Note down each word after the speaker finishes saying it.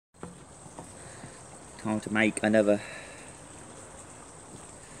Time to make another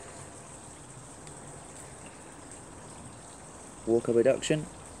Warka reduction.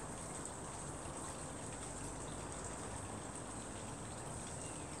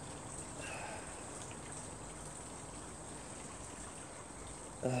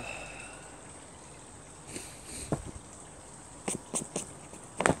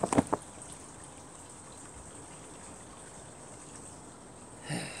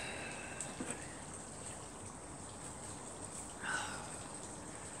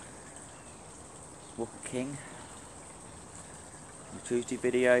 Warka King, the Tuesday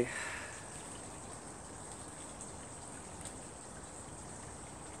video.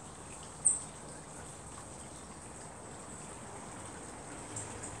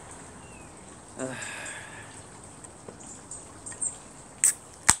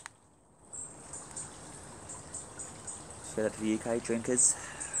 Shout out to the UK drinkers.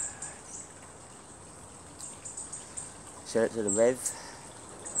 Shout out to the Rev,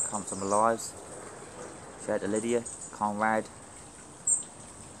 come from the lives. Shout out to Lydia, Conrad.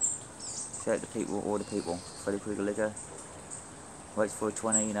 Shout out to people, all the people. Freddie Krueger Liquor. Waits for a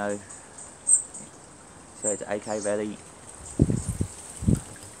 20, you know. Shout out to AK Valley.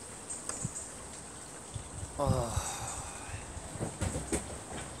 Oh.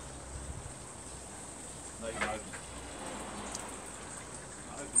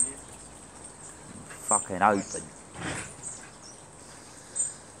 Fucking open.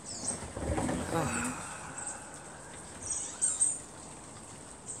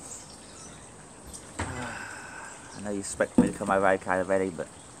 I know you expect me to come over okay already, but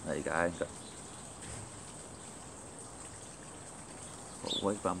there you go.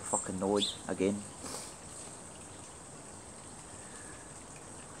 But I'm fucking annoyed again.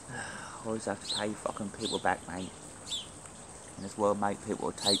 Always have to pay fucking people back, mate. In this world, mate, people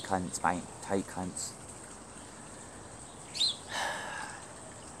will take cunts, mate. Take cunts.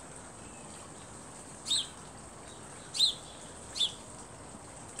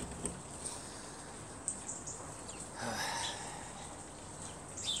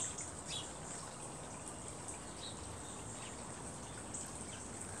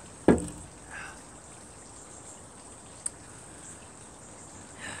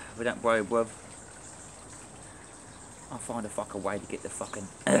 But don't worry, bruv. I'll find a fucking way to get the fucking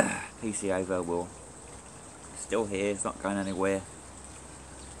PC over. Will still here. It's not going anywhere.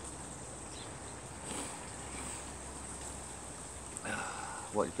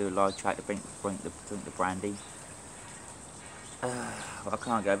 What to do? A live chat to drink the brandy. Well, I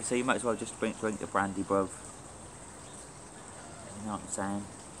can't go over, so you might as well just drink the brandy, bruv. You know what I'm saying?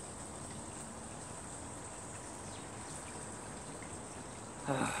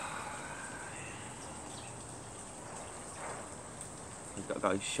 You've got to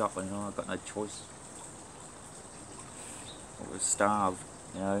go shopping, you know, I've got no choice. I was starved,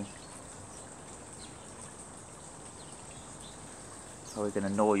 you know. Probably going to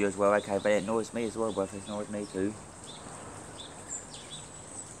annoy you as well, okay, but it annoys me as well, but it annoys me too.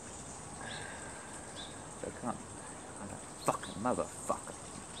 So I can't. I'm a fucking motherfucker.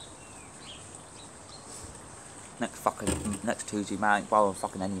 Next Tuesday, man, I ain't borrowing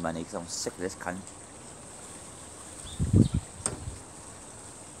fucking any money because I'm sick of this cunt.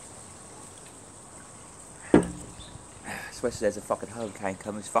 Especially there's a fucking hurricane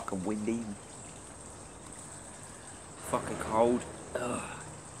coming, it's fucking windy. Fucking cold. Ugh.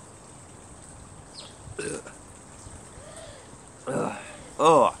 Ugh. Ugh.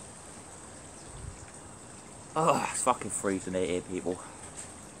 Ugh. Ugh. It's fucking freezing here, people.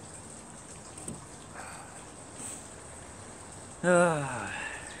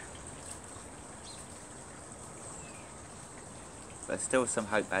 But still some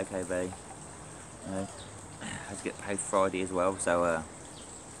hope, AKB. You know, I have to get paid Friday as well, so I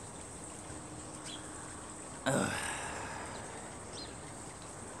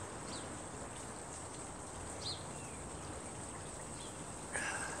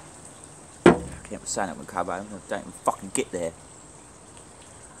can't sign up with Cabo, I don't even fucking get there.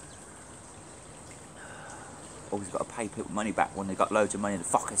 Always got to pay people money back when they got loads of money to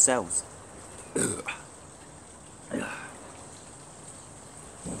fuck themselves.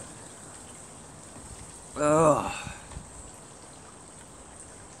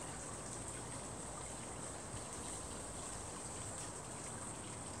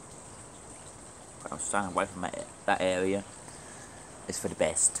 I'm staying away from that area. It's for the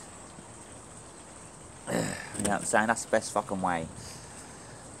best. You know what I'm saying? That's the best fucking way.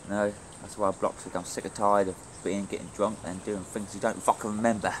 You know, that's why I blocked it. I'm sick and tired of getting drunk and doing things you don't fucking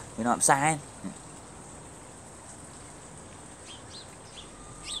remember. You know what I'm saying?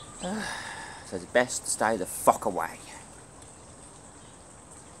 So it's best to stay the fuck away.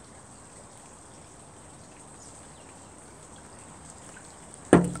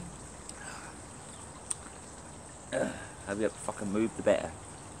 Hurry up, fucking move the better.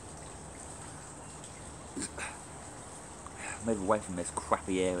 Move away from this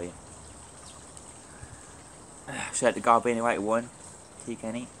crappy area. Shout out to Garbini 81. T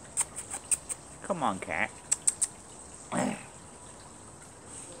Kenny. Come on, cat.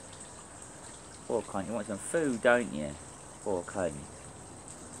 Poor cunt, you want some food, don't you? Poor cunt.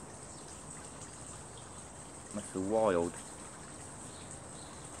 Must be wild.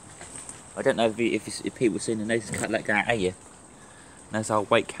 I don't know if people seen the nice cat like that, are you? Nice old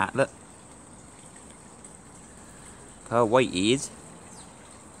white cat, look. How white he is.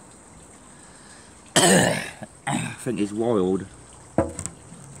 I think he's wild.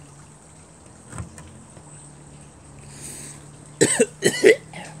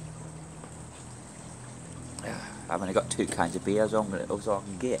 I've only got 2 kinds of beers on, but that's all I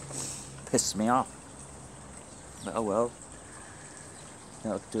can get. Pisses me off. But oh well.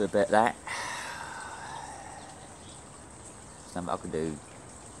 I'll do a bit of that. There's nothing I can do.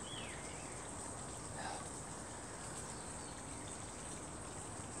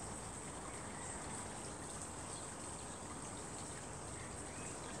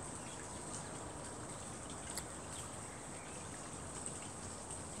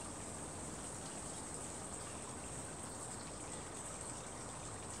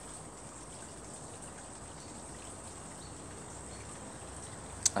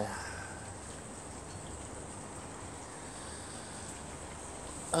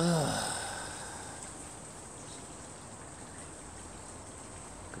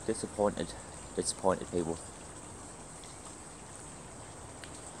 Disappointed people.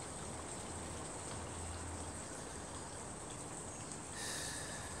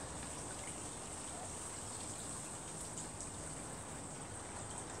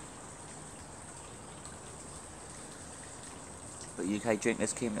 But UK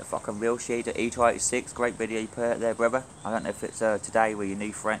drinkers keeping it fucking real. Shade at E286, great video you put out there, brother. I don't know if it's today with your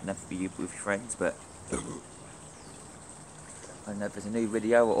new friend, with your friends, but I don't know if it's a new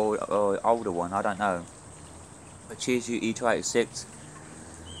video or older one. I don't know. But cheers, you E286.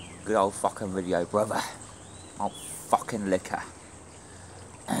 Good old fucking video, brother. Old fucking liquor.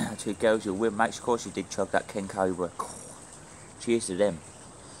 2 girls you're with, make sure you did chug that king2. Cheers to them.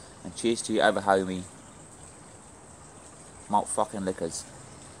 And cheers to your other homie. Malt fucking liquors.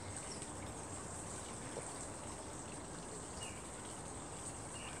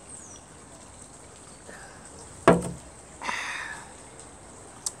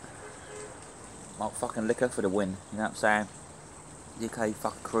 Malt fucking liquor for the win, you know what I'm saying? UK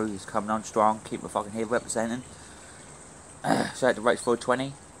fucking crew is coming on strong, keep my fucking here representing. Shout out to Rates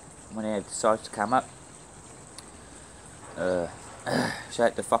 420 when he decides to come up. Shout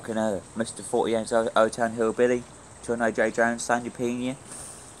out to fucking Mr. 40 ounce O-Town Hillbilly, John J. Jones, Sandy Pena,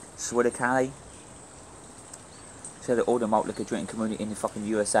 Swidder Cali. Shout out to all the malt liquor drinking community in the fucking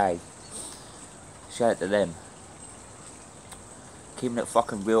USA. Shout out to them. Keeping it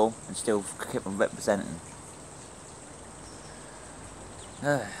fucking real and still keeping representing.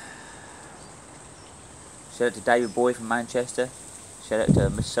 Shout out to David Boy from Manchester. Shout out to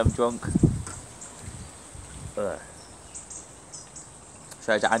Miss Some Drunk. Shout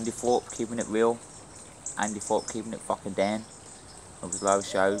out to Andy Thorpe, keeping it real. Andy Thorpe keeping it fucking down with his live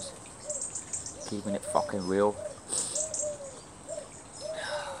shows. Keeping it fucking real.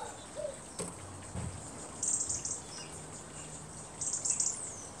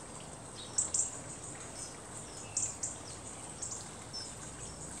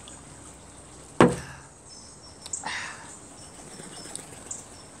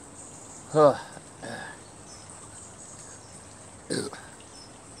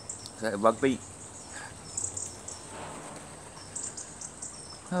 Is that rugby?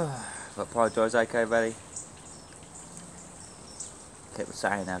 I apologise, okay, buddy. Kept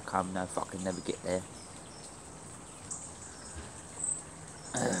saying I'll come, no fucking never get there.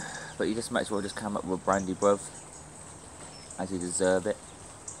 But you just might as well just come up with a brandy, bruv, as you deserve it.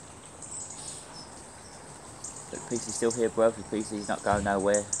 But PC's still here, bruv. The PC's not going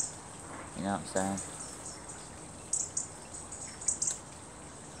nowhere. You know what I'm saying?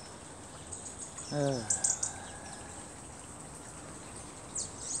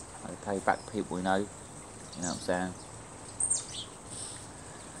 I pay back people we know. You know what I'm saying?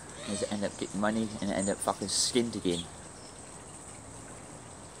 They end up getting money and end up fucking skinned again.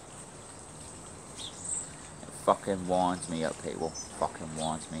 It fucking winds me up, people. Fucking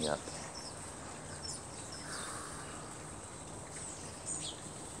winds me up.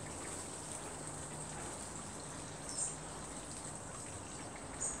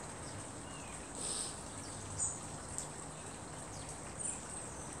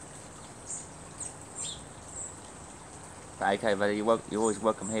 okay, brother, you're always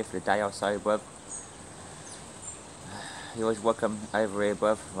welcome here for the day or so, bruv. You're always welcome over here,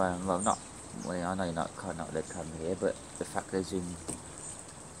 bruv. Well, not. Well, I know you're not allowed to come here, but the fact is, you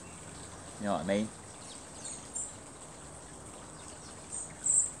know what I mean.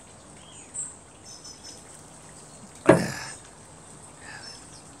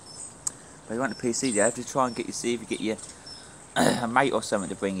 But you want the PC, you have to try and see if you get your a mate or something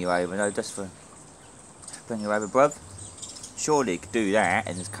to bring you over, no, just for bring you over, bruv. Surely you could do that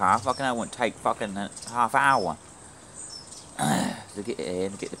in this car. Fucking hell, it wouldn't take fucking half hour to get it here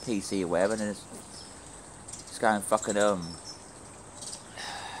and get the PC or whatever, and then just go and fucking you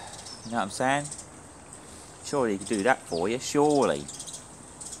know what I'm saying? Surely you could do that for you, surely.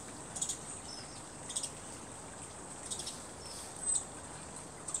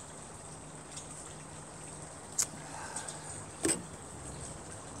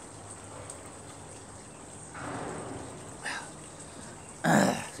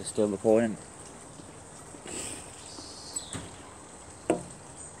 Is it still recording?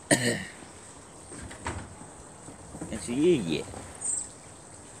 Is she here yet?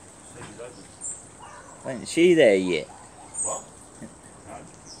 Ain't she there yet? What?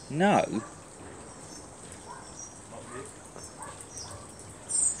 No. Not yet.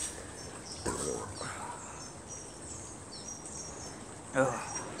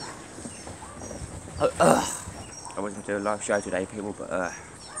 I was going to do a live show today, people, but I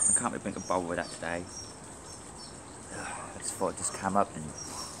can't be bothered with that today. I just thought I'd just come up and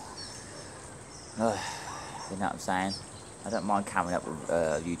you know what I'm saying? I don't mind coming up with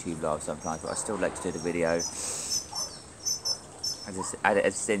YouTube live sometimes, but I still like to do the video. I just add it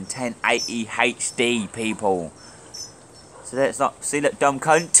as in 1080 HD, people. So that's not, see that dumb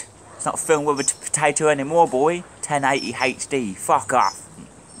cunt? It's not filmed with a potato anymore, boy. 1080 HD, fuck off.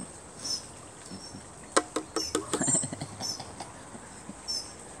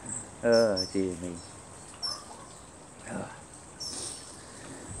 Oh dear me.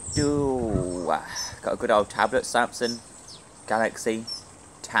 Got a good old tablet, Samsung Galaxy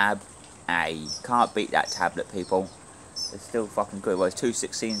Tab A. Can't beat that tablet, people. It's still fucking good. Well, it's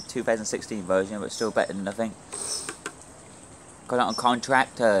 2016 version, but still better than nothing. Got it on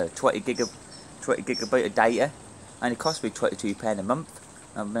contract, 20 gigabit of data. Only cost me £22 a month.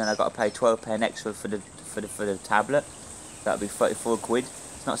 And then I got to pay £12 extra for the tablet. That'll be 34 quid.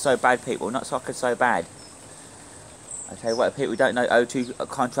 It's not so bad, people. Not so bad. I tell you what, people who don't know O2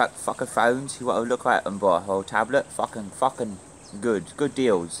 contract fucking phones, you want to look at them, boy, or tablet, fucking good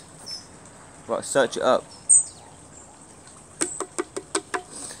deals. You got to search it up.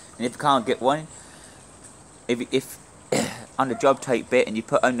 And if you can't get one, if on the job tape bit and you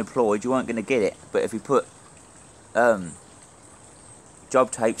put unemployed, you aren't going to get it. But if you put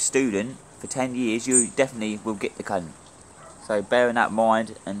job tape student for 10 years, you definitely will get the cunt. So bear in that in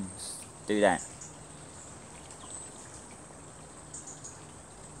mind and do that.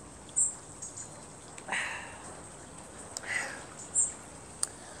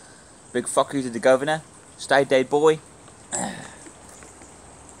 Big fuck you to the governor. Stay dead, boy.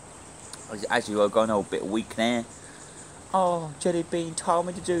 Actually, I've gone a bit weak now. Oh, Jelly Bean told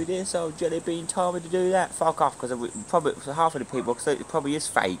me to do this. Oh, Jelly Bean told me to do that. Fuck off, because probably for half of the people, because it probably is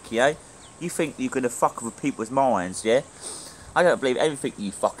fake, yeah? You think you're going to fuck with people's minds, yeah? I don't believe everything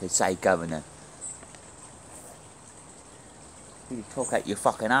you fucking say, Governor. You just talk out your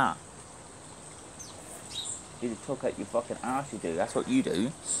fucking arse. You just talk out your fucking arse, you do. That's what you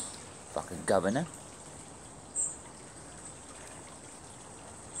do. Fucking Governor.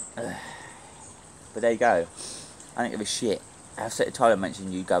 But there you go. I don't give a shit. I've set the title and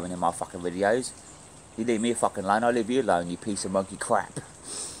mentioned you going in my fucking videos. You leave me a fucking alone, I'll leave you alone, you piece of monkey crap. You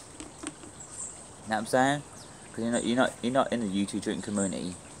know what I'm saying? Because you're not in the YouTube drinking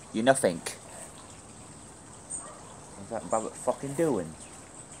community. You're nothing. What's that brother fucking doing?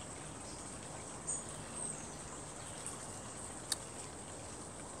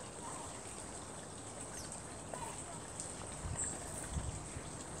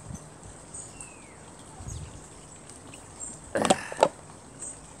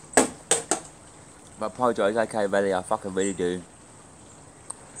 I apologise, okay, really, I fucking really do.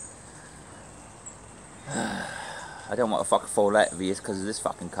 I don't want to fucking fall out of this because of this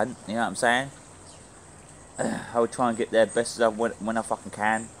fucking cunt, you know what I'm saying? I will try and get there best as when I fucking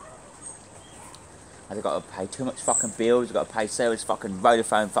can. I've got to pay too much fucking bills, I've got to pay Sarah's fucking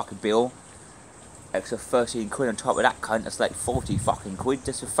Vodafone fucking bill. Extra 13 quid on top of that cunt, that's like 40 fucking quid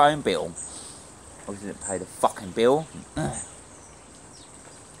just a phone bill. I didn't pay the fucking bill.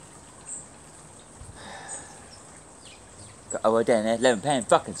 Got over down there, £11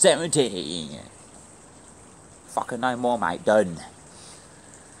 fucking 70. Fucking no more, mate. Done.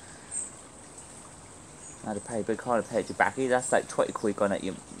 I had to pay a big hard to pay tobacco. That's like 20 quid on it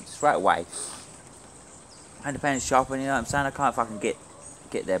straight away. Independent shopping, you know what I'm saying? I can't fucking get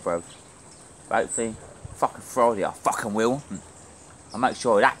there, bro. But hopefully, fucking Friday, I fucking will. I'll make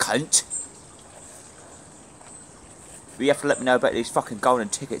sure of that cunt. But you have to let me know about these fucking golden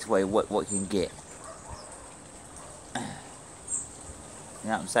tickets where what you can get. You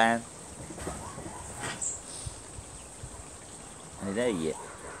know what I'm saying? Ain't there yet.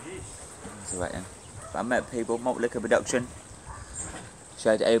 That's alright then. But I met people, Malt Liquor Production.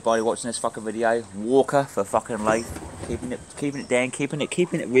 Shout out to everybody watching this fucking video. Warka for fucking life. Keeping it down, keeping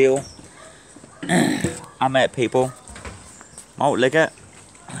it real. I met people. Malt Liquor.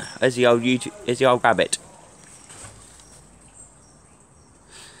 There's the old rabbit.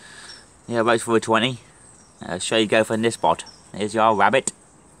 Yeah, race for a 20. Show you go from this spot. Here's the old rabbit.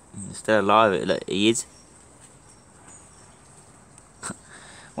 He's still alive, look, he is.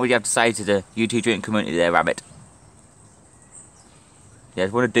 What do you have to say to the YouTube drinking community there, rabbit? You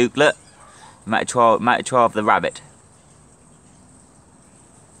guys want a dukelet? Make a trial of the rabbit.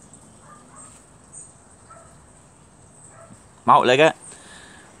 Malt Liquor,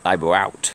 Labour out.